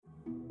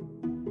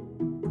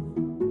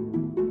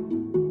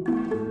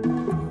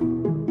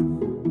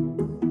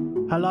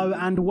Hello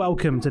and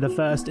welcome to the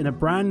first in a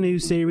brand new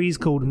series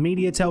called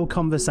MediaTel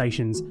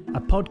Conversations, a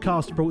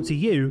podcast brought to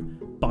you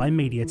by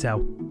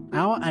MediaTel.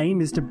 Our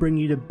aim is to bring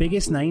you the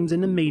biggest names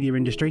in the media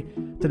industry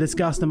to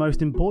discuss the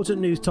most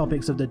important news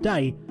topics of the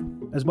day,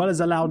 as well as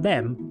allow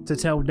them to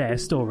tell their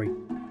story.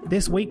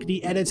 This week,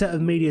 the editor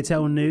of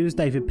MediaTel News,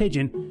 David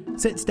Pigeon,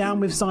 sits down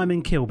with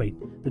Simon Kilby,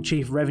 the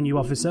Chief Revenue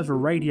Officer for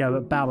Radio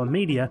at Bauer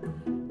Media,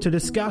 to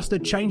discuss the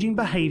changing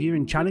behaviour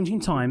in challenging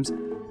times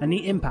and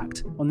the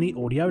impact on the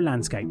audio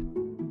landscape.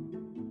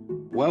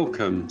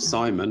 Welcome,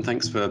 Simon.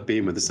 Thanks for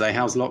being with us today.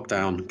 How's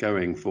lockdown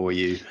going for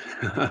you?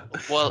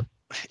 Well,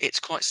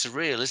 it's quite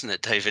surreal, isn't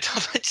it, David?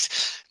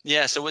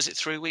 Yeah, so was it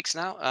 3 weeks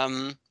now?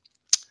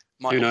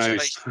 Who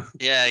knows?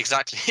 Yeah,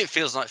 exactly. It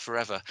feels like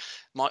forever.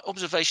 My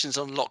observations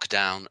on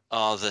lockdown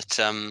are that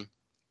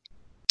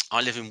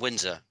I live in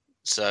Windsor,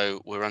 so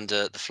we're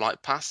under the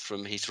flight path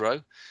from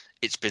Heathrow.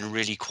 It's been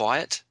really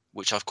quiet,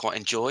 which I've quite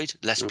enjoyed,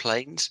 less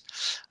planes.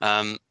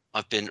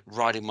 I've been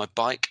riding my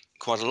bike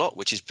quite a lot,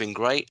 which has been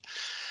great.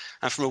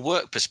 And from a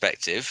work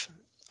perspective,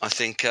 I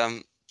think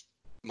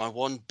my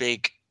one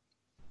big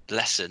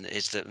lesson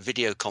is that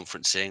video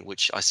conferencing,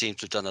 which I seem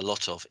to have done a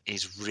lot of,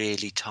 is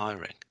really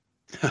tiring.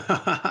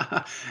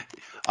 I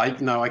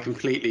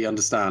completely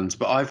understand,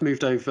 but I've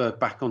moved over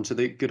back onto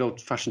the good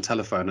old-fashioned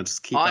telephone. I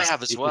just keep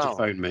asking people to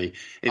phone me.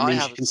 It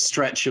means you can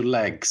stretch your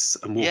legs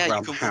and walk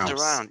around the house. Yeah, you can walk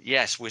around.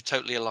 Yes, we're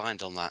totally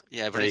aligned on that.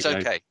 Yeah, but it's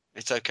okay.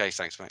 It's okay,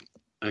 thanks, mate.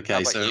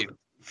 Okay, so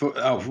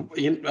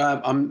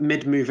I'm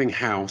mid-moving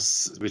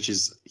house, which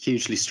is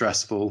hugely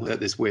stressful at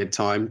this weird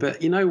time. But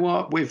you know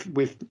what?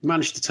 We've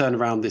managed to turn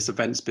around this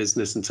events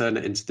business and turn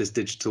it into this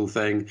digital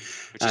thing,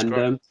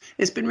 and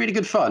it's been really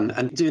good fun.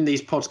 And doing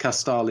these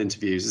podcast-style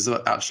interviews has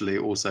actually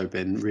also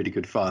been really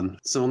good fun.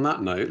 So on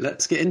that note,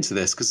 let's get into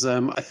this because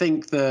I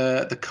think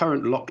the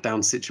current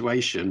lockdown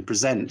situation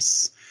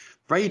presents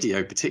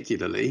radio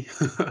particularly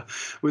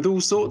with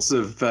all sorts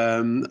of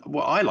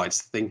what I like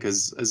to think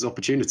as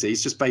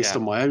opportunities just based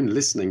on my own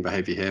listening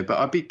behavior here.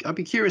 But I'd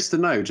be curious to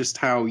know just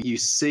how you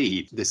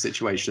see this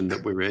situation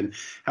that we're in,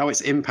 how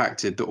it's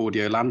impacted the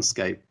audio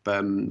landscape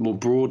more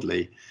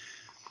broadly.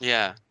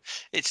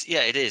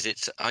 It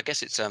is. I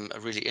guess it's a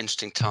really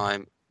interesting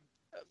time,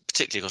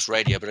 particularly across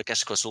radio, but I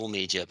guess across all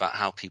media, about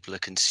how people are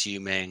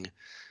consuming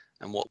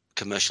and what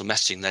commercial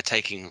messaging they're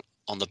taking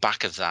on the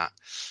back of that.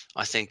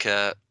 I think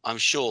I'm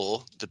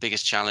sure the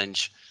biggest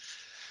challenge,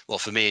 well,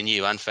 for me and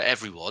you and for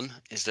everyone,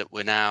 is that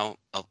we're now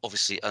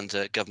obviously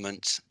under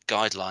government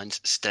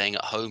guidelines staying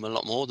at home a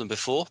lot more than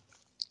before.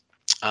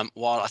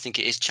 While I think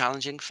it is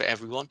challenging for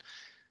everyone,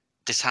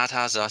 this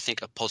has I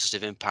think a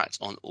positive impact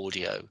on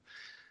audio.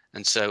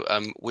 And so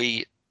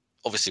we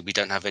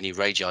don't have any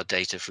radar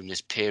data from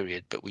this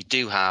period, but we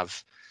do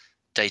have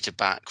data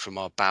back from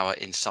our Bauer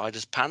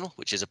Insiders panel,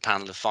 which is a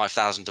panel of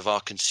 5,000 of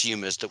our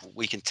consumers that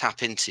we can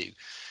tap into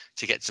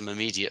to get some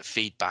immediate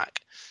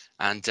feedback.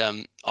 And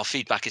our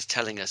feedback is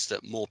telling us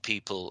that more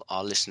people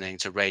are listening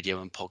to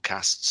radio and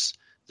podcasts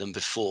than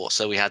before.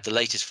 So we had the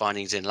latest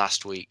findings in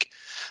last week.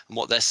 And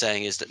what they're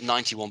saying is that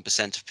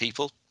 91% of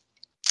people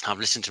have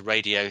listened to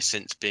radio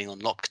since being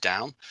on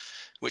lockdown,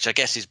 which I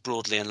guess is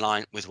broadly in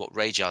line with what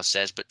Radar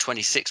says, but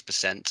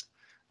 26%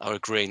 are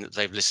agreeing that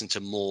they've listened to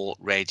more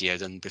radio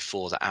than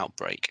before the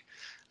outbreak.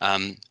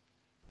 And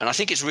I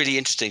think it's really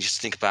interesting just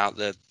to think about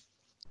the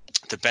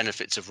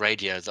benefits of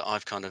radio that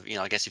I've kind of,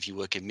 I guess if you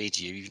work in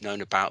media, you've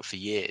known about for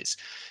years.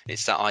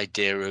 It's that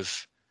idea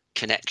of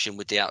connection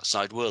with the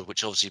outside world,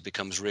 which obviously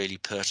becomes really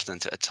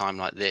pertinent at a time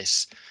like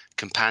this.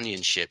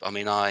 Companionship. I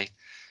mean, I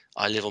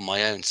live on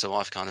my own, so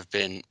I've kind of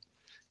been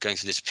going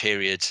through this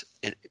period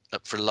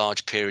for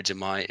large periods in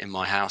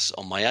my house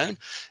on my own,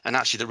 and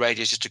actually the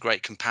radio is just a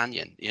great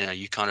companion.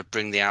 You kind of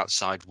bring the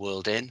outside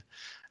world in,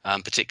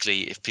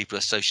 particularly if people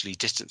are socially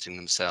distancing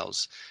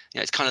themselves.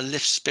 It kind of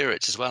lifts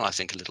spirits as well, I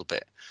think, a little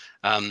bit.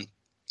 I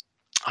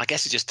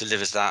guess it just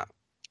delivers that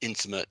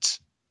intimate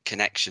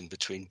connection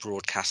between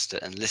broadcaster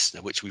and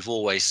listener, which we've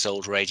always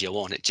sold radio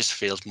on. It just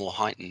feels more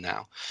heightened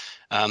now.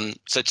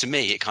 So to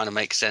me, it kind of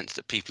makes sense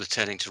that people are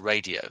turning to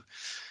radio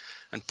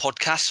and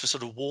podcasts for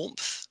sort of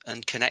warmth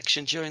and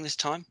connection during this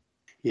time.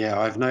 Yeah,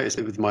 I've noticed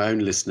it with my own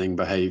listening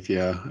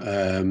behaviour.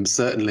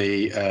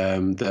 Certainly,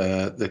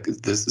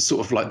 the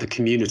sort of like the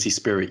community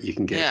spirit you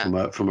can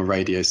get from a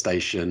radio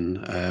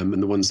station, and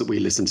the ones that we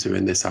listen to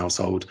in this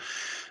household.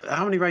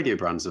 How many radio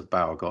brands have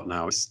Bauer got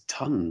now? It's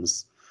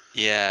tons.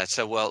 Yeah,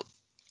 so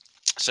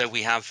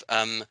we have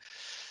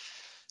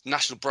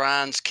national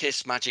brands: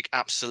 Kiss, Magic,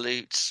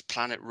 Absolute,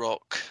 Planet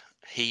Rock,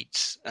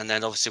 Heat, and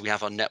then obviously we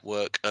have our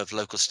network of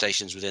local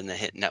stations within the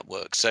Hit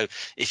network. So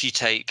if you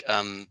take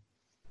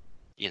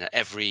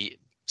every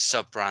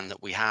sub brand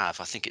that we have,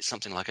 I think it's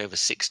something like over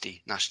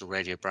 60 national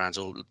radio brands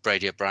or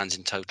radio brands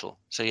in total.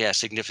 So yeah,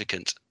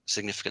 significant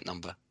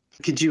number.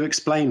 Could you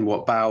explain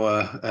what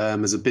Bauer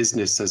as a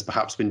business has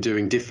perhaps been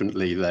doing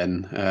differently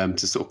then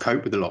to sort of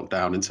cope with the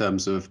lockdown in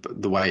terms of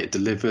the way it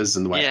delivers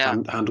and the way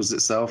it handles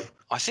itself?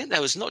 I think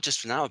there was, not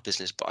just in our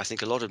business, but I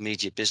think a lot of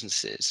media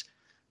businesses,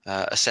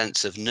 a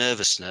sense of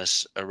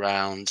nervousness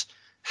around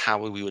how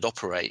we would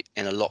operate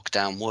in a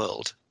lockdown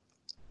world.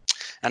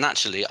 And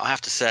actually, I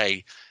have to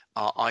say,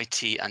 our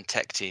IT and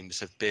tech teams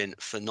have been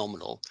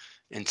phenomenal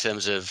in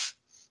terms of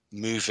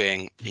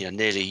moving,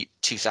 nearly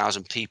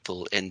 2,000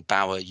 people in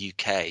Bauer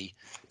UK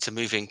to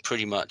moving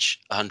pretty much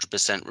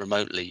 100%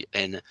 remotely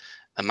in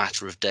a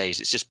matter of days.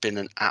 It's just been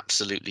an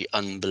absolutely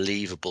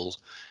unbelievable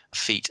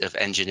feat of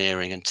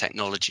engineering and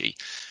technology.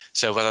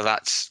 So whether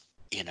that's,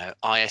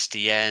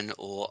 ISDN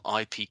or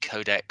IP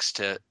codecs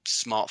to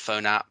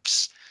smartphone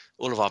apps,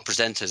 all of our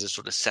presenters have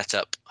sort of set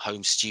up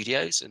home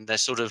studios, and they're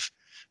sort of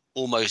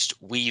almost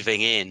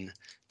weaving in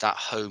that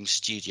home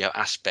studio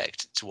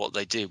aspect to what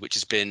they do, which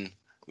has been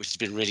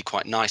really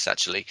quite nice,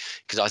 actually,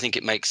 because I think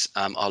it makes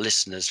our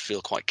listeners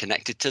feel quite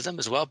connected to them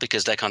as well,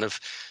 because they're kind of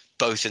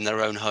both in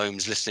their own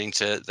homes listening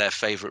to their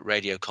favorite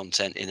radio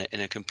content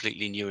in a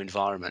completely new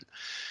environment.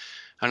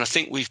 And I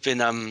think we've been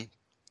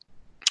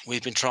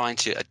trying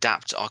to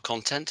adapt our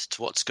content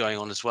to what's going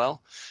on as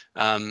well.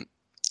 An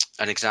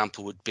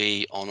example would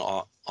be on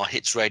our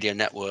Hits Radio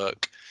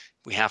network.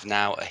 We have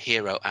now a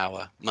hero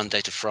hour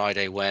Monday to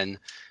Friday when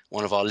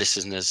one of our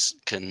listeners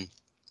can,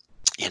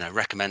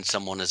 recommend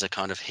someone as a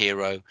kind of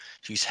hero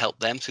who's helped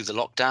them through the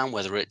lockdown,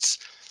 whether it's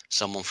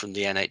someone from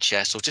the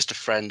NHS or just a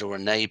friend or a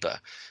neighbor.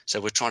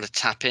 So we're trying to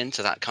tap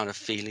into that kind of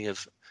feeling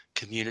of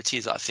community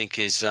that I think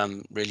is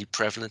really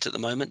prevalent at the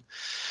moment.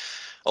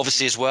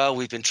 Obviously, as well,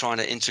 we've been trying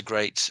to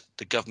integrate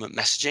the government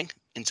messaging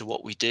into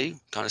what we do,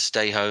 kind of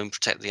stay home,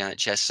 protect the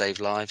NHS, save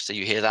lives. So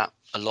you hear that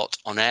a lot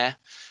on air.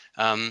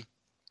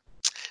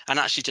 And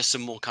actually just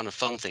some more kind of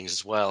fun things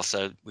as well.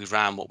 So we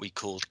ran what we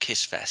called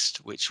Kiss Fest,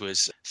 which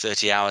was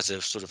 30 hours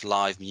of sort of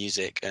live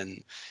music,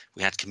 and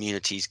we had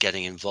communities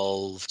getting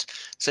involved.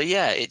 So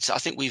yeah, I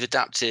think we've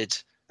adapted,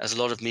 as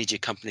a lot of media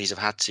companies have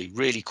had to,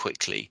 really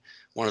quickly.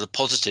 One of the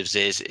positives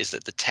is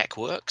that the tech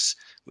works,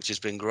 which has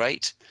been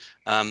great.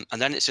 And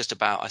then it's just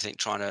about, I think,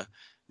 trying to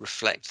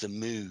reflect the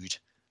mood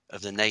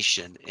of the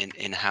nation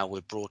in how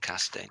we're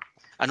broadcasting.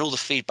 And all the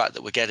feedback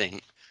that we're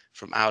getting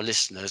from our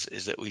listeners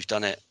is that we've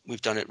done it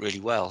really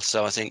well.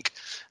 So I think,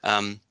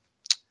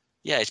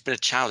 it's been a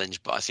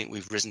challenge, but I think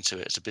we've risen to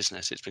it as a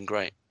business. It's been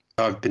great.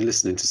 I've been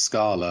listening to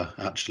Scala,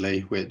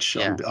 actually, which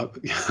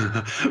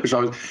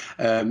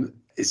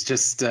it's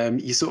just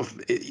you sort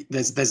of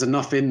there's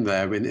enough in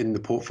there in the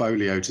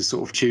portfolio to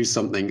sort of choose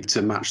something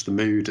to match the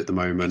mood at the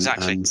moment.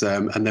 Exactly.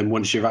 And then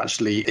once you're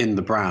actually in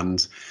the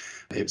brand,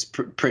 it's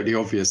pretty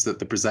obvious that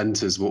the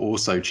presenters were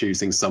also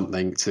choosing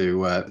something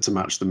to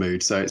match the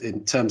mood. So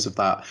in terms of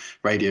that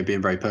radio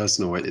being very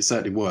personal, it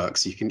certainly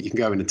works. You can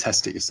go in and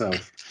test it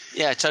yourself.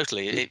 Yeah,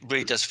 totally. It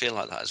really does feel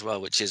like that as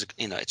well, which is,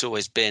 it's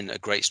always been a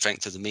great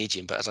strength of the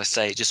medium. But as I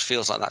say, it just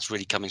feels like that's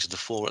really coming to the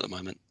fore at the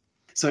moment.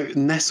 So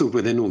nestled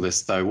within all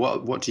this, though,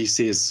 what do you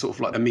see as sort of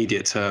like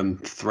immediate term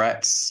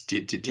threats? Do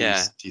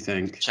you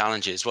think?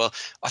 Challenges. Well,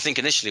 I think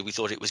initially we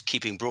thought it was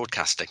keeping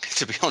broadcasting,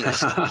 to be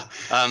honest.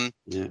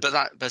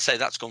 But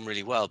that's gone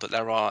really well. But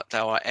there are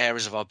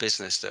areas of our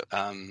business that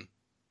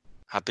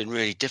have been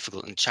really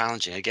difficult and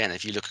challenging. Again,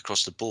 if you look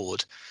across the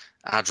board,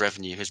 ad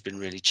revenue has been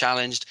really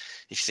challenged.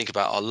 If you think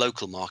about our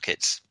local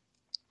markets,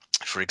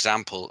 for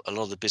example, a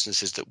lot of the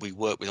businesses that we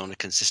work with on a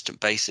consistent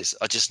basis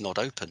are just not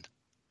open.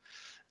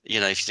 If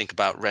you think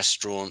about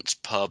restaurants,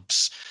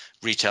 pubs,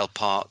 retail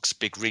parks,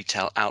 big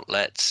retail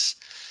outlets,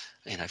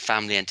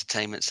 family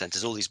entertainment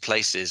centres, all these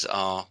places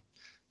are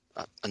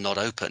not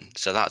open.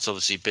 So that's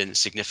obviously been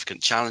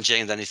significant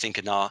challenging. And then you think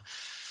in our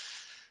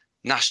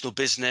national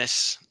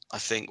business, I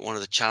think one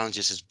of the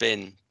challenges has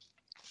been,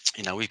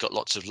 we've got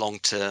lots of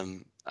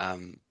long-term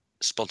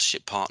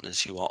sponsorship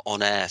partners who are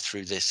on air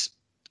through this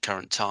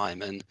current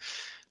time, and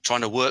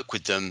trying to work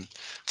with them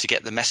to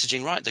get the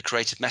messaging right, the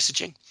creative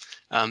messaging.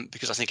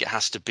 Because I think it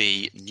has to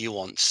be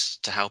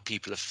nuanced to how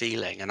people are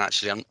feeling. And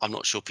actually, I'm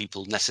not sure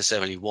people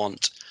necessarily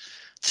want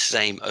the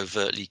same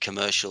overtly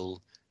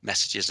commercial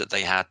messages that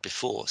they had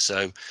before.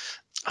 So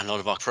a lot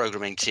of our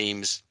programming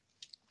teams,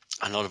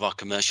 a lot of our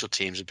commercial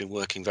teams have been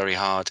working very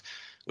hard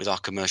with our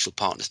commercial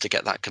partners to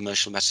get that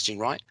commercial messaging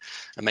right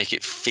and make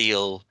it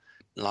feel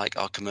like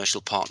our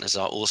commercial partners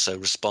are also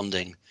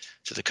responding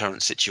to the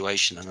current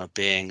situation and are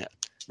being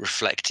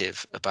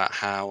reflective about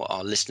how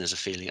our listeners are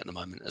feeling at the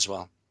moment as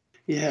well.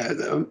 Yeah,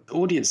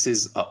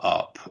 audiences are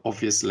up,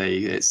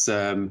 obviously. It's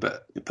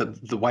but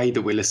the way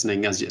that we're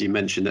listening, as you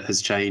mentioned, it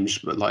has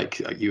changed. But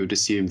like you would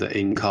assume that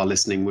in-car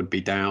listening would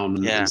be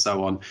down and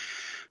so on.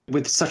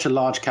 With such a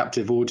large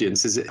captive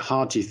audience, is it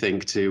hard, do you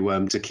think,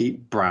 to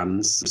keep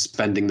brands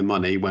spending the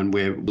money when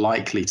we're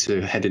likely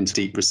to head into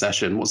deep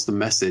recession? What's the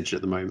message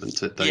at the moment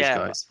to those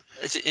guys?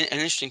 It's an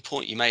interesting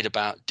point you made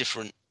about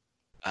different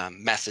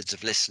methods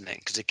of listening,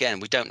 because again,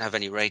 we don't have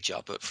any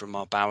radar, but from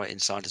our Bauer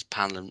Insiders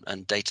panel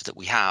and data that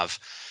we have,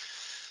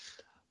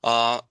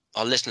 our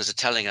listeners are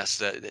telling us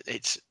that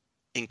it's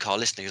in-car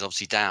listening is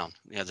obviously down.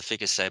 The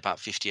figures say about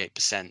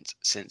 58%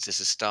 since this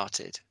has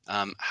started.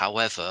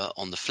 However,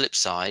 on the flip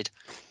side,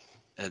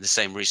 the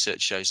same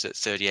research shows that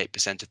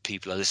 38% of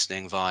people are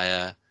listening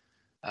via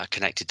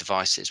connected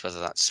devices, whether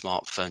that's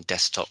smartphone,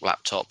 desktop,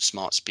 laptop,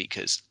 smart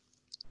speakers.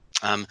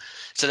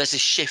 So there's a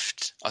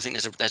shift. I think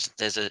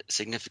there's a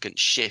significant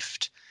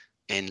shift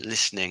in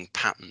listening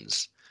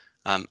patterns,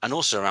 and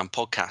also around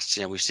podcasts.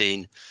 You know, we've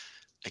seen,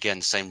 again,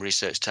 the same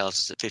research tells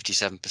us that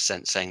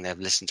 57% saying they've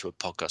listened to a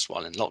podcast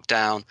while in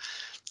lockdown,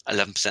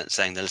 11%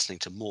 saying they're listening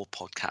to more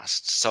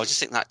podcasts. So I just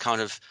think that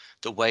kind of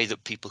the way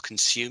that people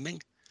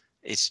consuming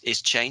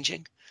is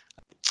changing.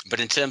 But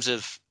in terms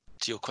of,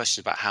 to your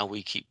question about how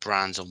we keep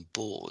brands on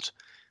board,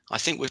 I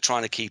think we're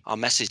trying to keep our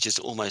messages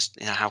almost,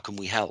 you know, how can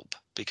we help?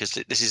 Because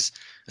this is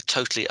a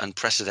totally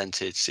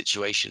unprecedented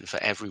situation for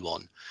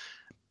everyone.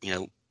 You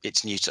know,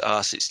 it's new to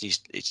us, it's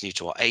new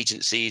to our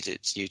agencies,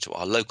 it's new to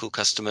our local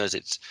customers,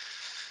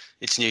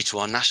 it's new to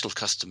our national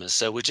customers.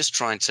 So we're just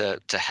trying to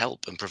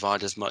help and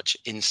provide as much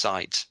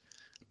insight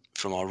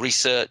from our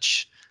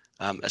research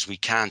as we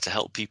can to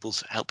help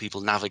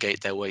people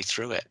navigate their way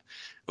through it.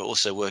 We're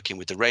also working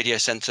with the Radio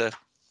Centre,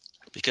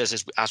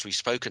 because as we've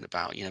spoken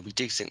about, you know, we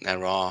do think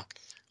there are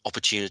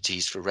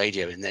opportunities for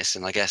radio in this.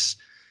 And I guess,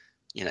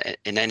 you know,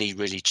 in any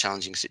really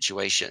challenging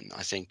situation,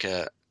 I think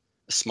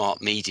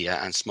smart media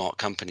and smart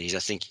companies are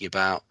thinking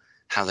about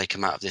how they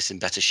come out of this in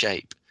better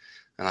shape.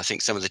 And I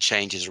think some of the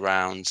changes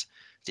around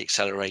the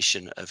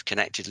acceleration of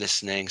connected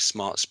listening,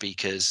 smart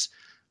speakers,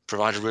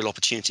 provide a real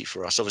opportunity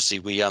for us. Obviously,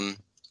 we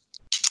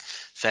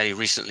fairly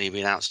recently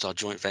we announced our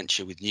joint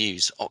venture with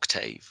News,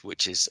 Octave,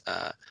 which is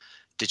a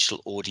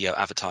digital audio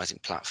advertising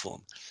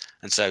platform.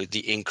 And so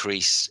the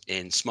increase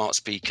in smart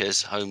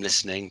speakers, home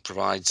listening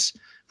provides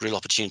real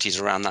opportunities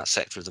around that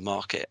sector of the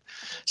market.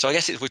 So I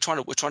guess we're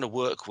trying to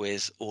work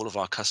with all of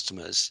our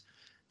customers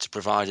to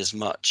provide as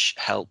much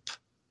help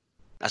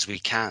as we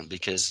can,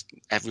 because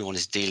everyone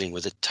is dealing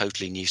with a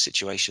totally new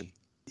situation.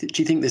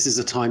 Do you think this is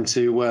a time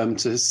to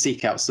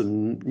seek out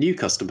some new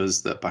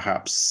customers that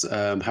perhaps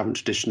haven't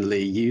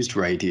traditionally used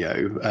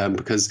radio?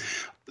 Because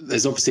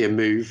there's obviously a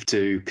move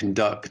to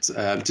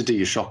do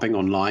your shopping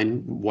online,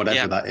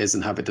 whatever that is,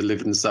 and have it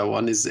delivered and so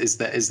on. Is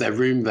there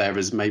room there,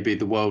 as maybe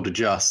the world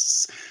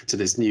adjusts to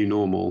this new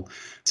normal,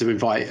 to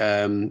invite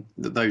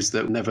those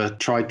that never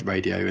tried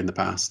radio in the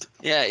past?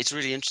 Yeah, it's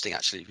really interesting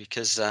actually,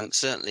 because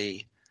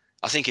certainly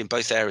I think in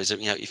both areas, you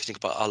know, if you think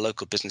about our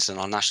local business and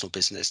our national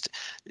business,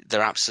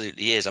 there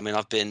absolutely is. I mean,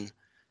 I've been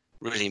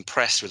really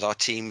impressed with our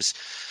team's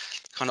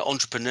kind of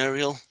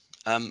entrepreneurial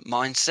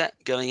mindset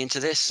going into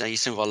this. So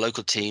some of our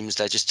local teams,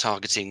 they're just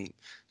targeting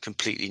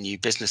completely new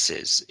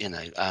businesses, you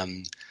know,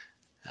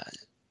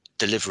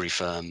 delivery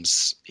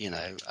firms, you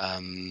know,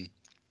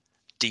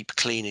 deep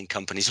cleaning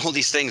companies, all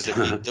these things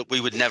that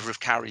we would never have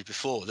carried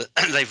before. That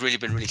they've really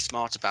been really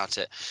smart about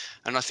it.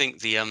 And I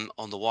think the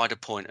on the wider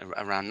point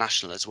around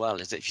national as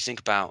well is that if you think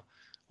about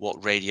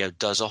what radio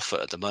does offer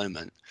at the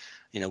moment,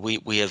 you know,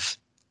 we have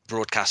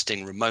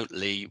broadcasting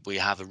remotely. We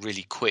have a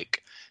really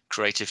quick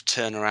creative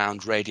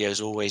turnaround.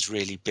 Radio's always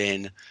really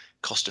been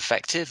cost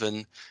effective,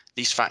 and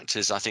these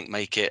factors I think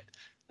make it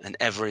an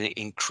ever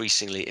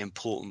increasingly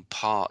important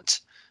part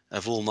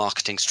of all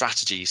marketing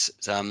strategies.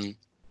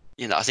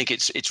 You know, I think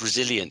it's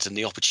resilient, and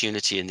the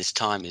opportunity in this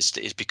time is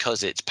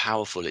because it's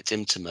powerful, it's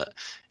intimate,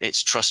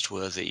 it's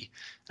trustworthy,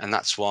 and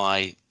that's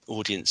why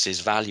audiences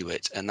value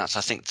it. And I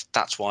think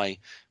that's why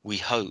we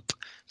hope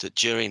that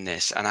during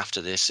this and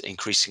after this,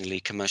 increasingly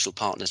commercial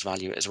partners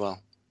value it as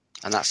well.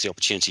 And that's the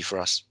opportunity for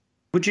us.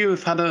 Would you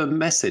have had a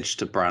message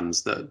to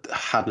brands that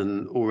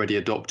hadn't already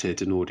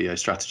adopted an audio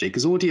strategy?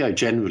 Because audio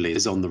generally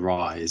is on the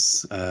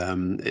rise.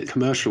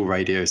 Commercial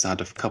radio's had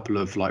a couple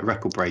of like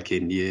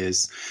record-breaking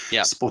years.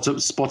 Yeah.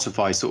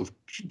 Spotify sort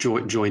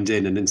of joined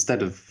in, and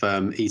instead of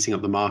eating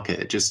up the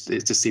market, it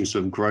just seems to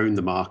have grown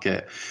the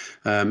market.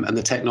 And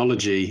the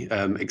technology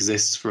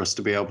exists for us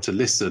to be able to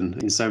listen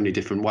in so many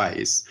different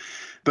ways.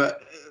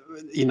 But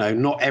you know,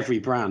 not every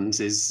brand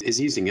is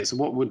using it. So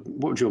what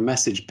would your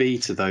message be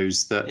to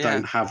those that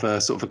don't have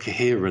a sort of a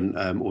coherent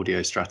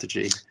audio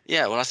strategy?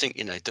 Yeah, well, I think,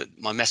 you know,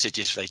 my message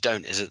if they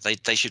don't is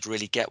that they should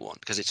really get one,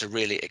 because it's a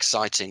really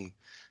exciting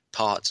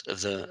part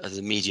of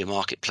the media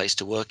marketplace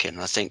to work in.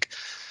 And I think,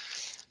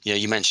 you know,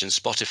 you mentioned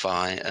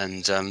Spotify,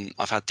 and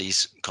I've had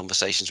these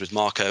conversations with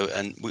Marco,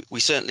 and we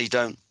certainly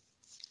don't,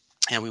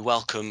 you know, we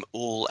welcome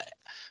all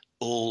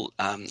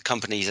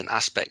companies and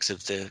aspects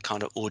of the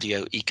kind of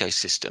audio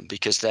ecosystem,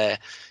 because they're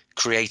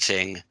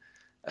creating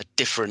a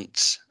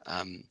different,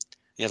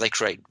 you know, they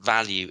create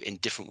value in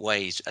different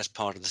ways as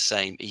part of the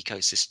same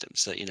ecosystem.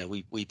 So, you know,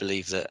 we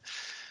believe that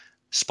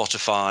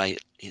Spotify,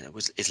 you know,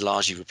 is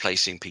largely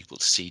replacing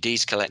people's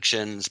CDs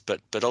collections,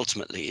 but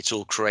ultimately it's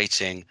all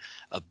creating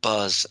a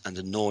buzz and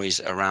a noise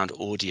around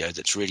audio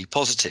that's really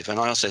positive. And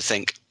I also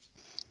think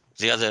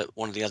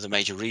one of the other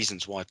major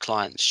reasons why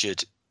clients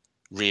should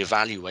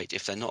reevaluate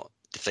if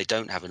they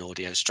don't have an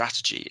audio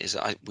strategy is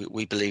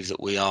we believe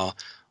that we are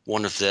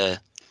one of the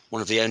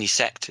only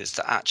sectors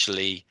that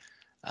actually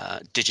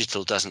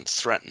digital doesn't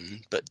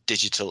threaten, but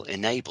digital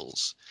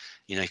enables.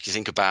 You know, if you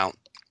think about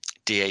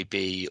DAB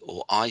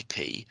or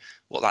IP,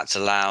 what that's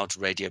allowed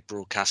radio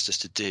broadcasters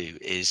to do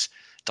is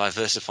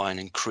diversify and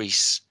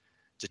increase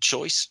the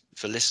choice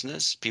for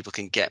listeners. People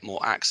can get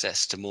more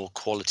access to more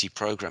quality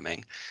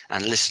programming,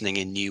 and listening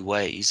in new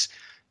ways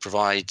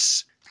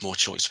provides more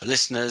choice for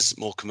listeners,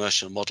 more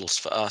commercial models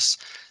for us,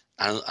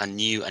 and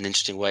new and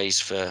interesting ways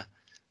for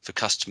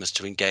customers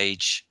to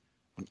engage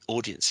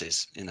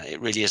audiences.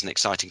 It really is an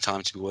exciting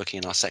time to be working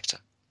in our sector.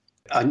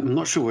 I'm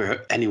not sure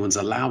where anyone's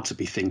allowed to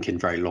be thinking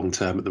very long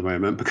term at the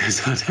moment,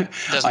 because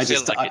I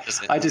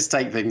just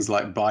take things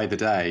like by the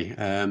day.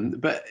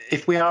 But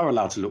if we are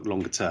allowed to look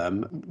longer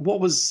term, what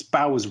was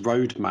Bauer's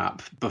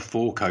roadmap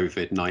before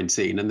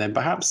COVID-19? And then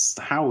perhaps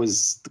how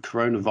has the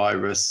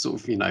coronavirus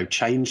sort of,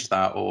 changed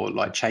that,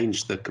 or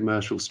changed the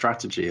commercial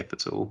strategy, if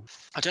at all?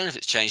 I don't know if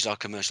it's changed our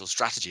commercial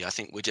strategy. I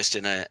think we're just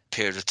in a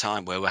period of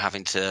time where we're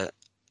having to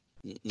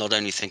not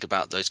only think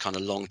about those kind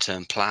of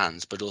long-term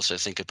plans, but also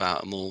think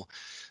about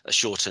a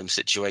short-term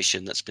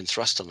situation that's been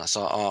thrust on us.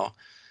 Our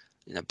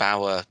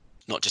Bauer,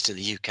 not just in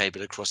the UK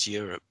but across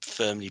Europe,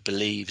 firmly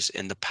believes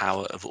in the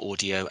power of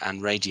audio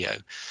and radio,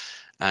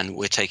 and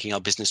we're taking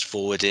our business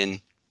forward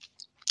in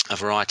a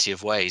variety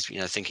of ways.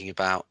 Thinking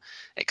about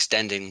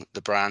extending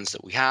the brands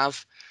that we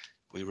have.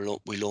 We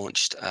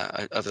launched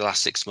over the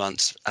last 6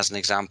 months, as an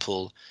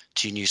example,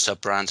 2 new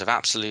sub-brands of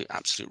Absolute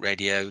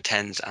Radio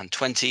 10s and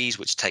 20s,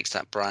 which takes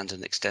that brand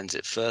and extends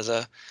it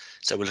further.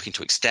 So we're looking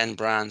to extend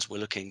brands. We're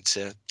looking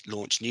to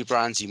launch new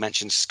brands. You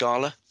mentioned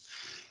Scala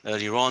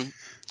earlier on.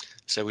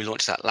 So we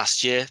launched that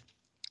last year,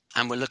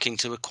 and we're looking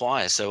to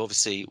acquire. So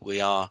obviously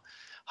we are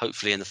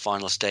hopefully in the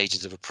final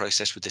stages of a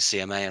process with the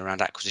CMA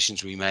around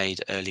acquisitions we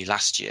made early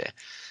last year.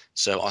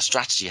 So our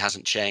strategy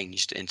hasn't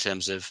changed in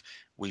terms of,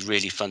 we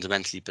really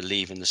fundamentally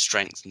believe in the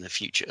strength and the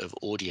future of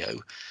audio.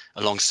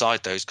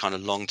 Alongside those kind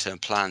of long-term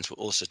plans, we're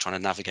also trying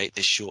to navigate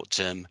this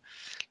short-term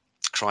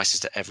crisis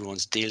that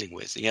everyone's dealing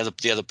with. The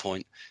other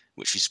point,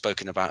 which we've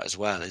spoken about as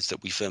well, is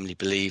that we firmly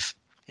believe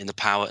in the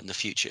power and the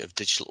future of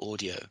digital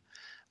audio.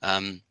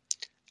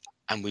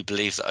 And we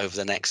believe that over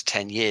the next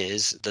 10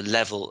 years, the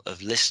level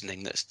of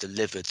listening that's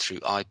delivered through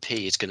IP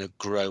is going to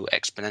grow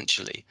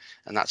exponentially.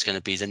 And that's going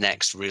to be the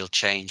next real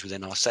change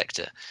within our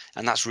sector.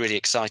 And that's really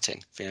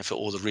exciting, for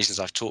all the reasons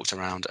I've talked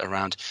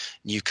around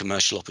new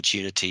commercial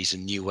opportunities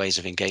and new ways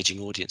of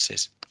engaging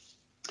audiences.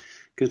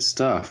 Good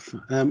stuff.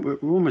 We're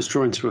almost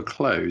drawing to a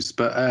close,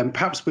 but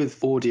perhaps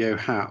with audio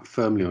hat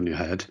firmly on your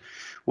head,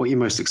 what are you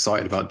most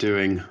excited about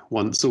doing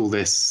once all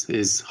this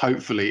is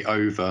hopefully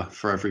over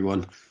for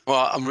everyone?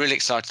 Well, I'm really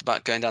excited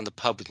about going down the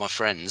pub with my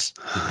friends.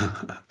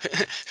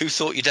 Who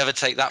thought you'd ever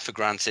take that for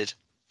granted?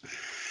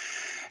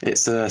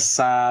 It's a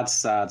sad,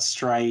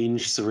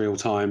 strange, surreal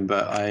time,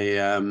 but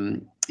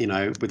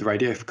with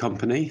Radio for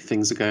Company,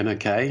 things are going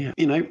okay.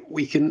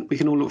 We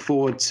can all look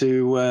forward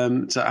to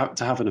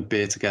having a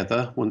beer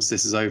together once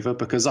this is over,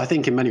 because I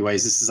think in many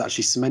ways this has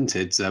actually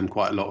cemented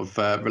quite a lot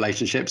of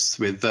relationships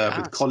with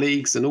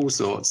colleagues and all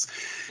sorts.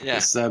 Yeah.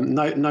 It's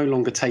no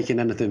longer taking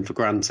anything for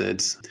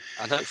granted.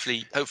 And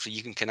hopefully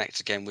you can connect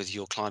again with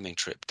your climbing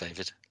trip,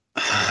 David.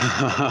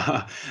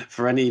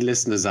 For any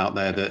listeners out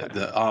there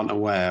that aren't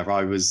aware,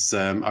 I was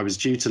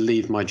due to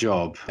leave my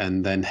job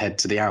and then head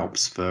to the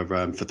Alps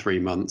for 3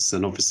 months,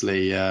 and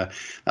obviously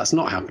that's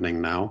not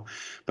happening now.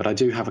 But I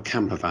do have a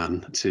camper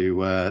van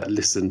to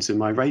listen to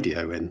my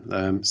radio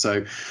in.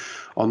 So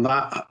on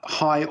that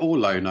high or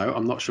low note,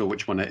 I'm not sure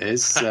which one it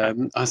is.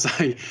 I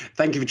say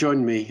thank you for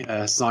joining me,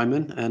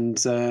 Simon, and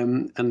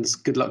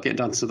good luck getting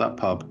down to that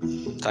pub.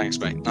 Thanks,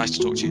 mate. Nice to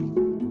talk to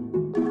you.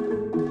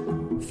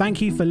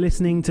 Thank you for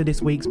listening to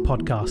this week's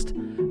podcast.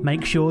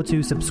 Make sure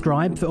to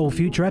subscribe for all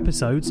future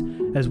episodes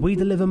as we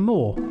deliver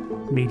more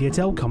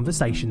MediaTel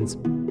Conversations.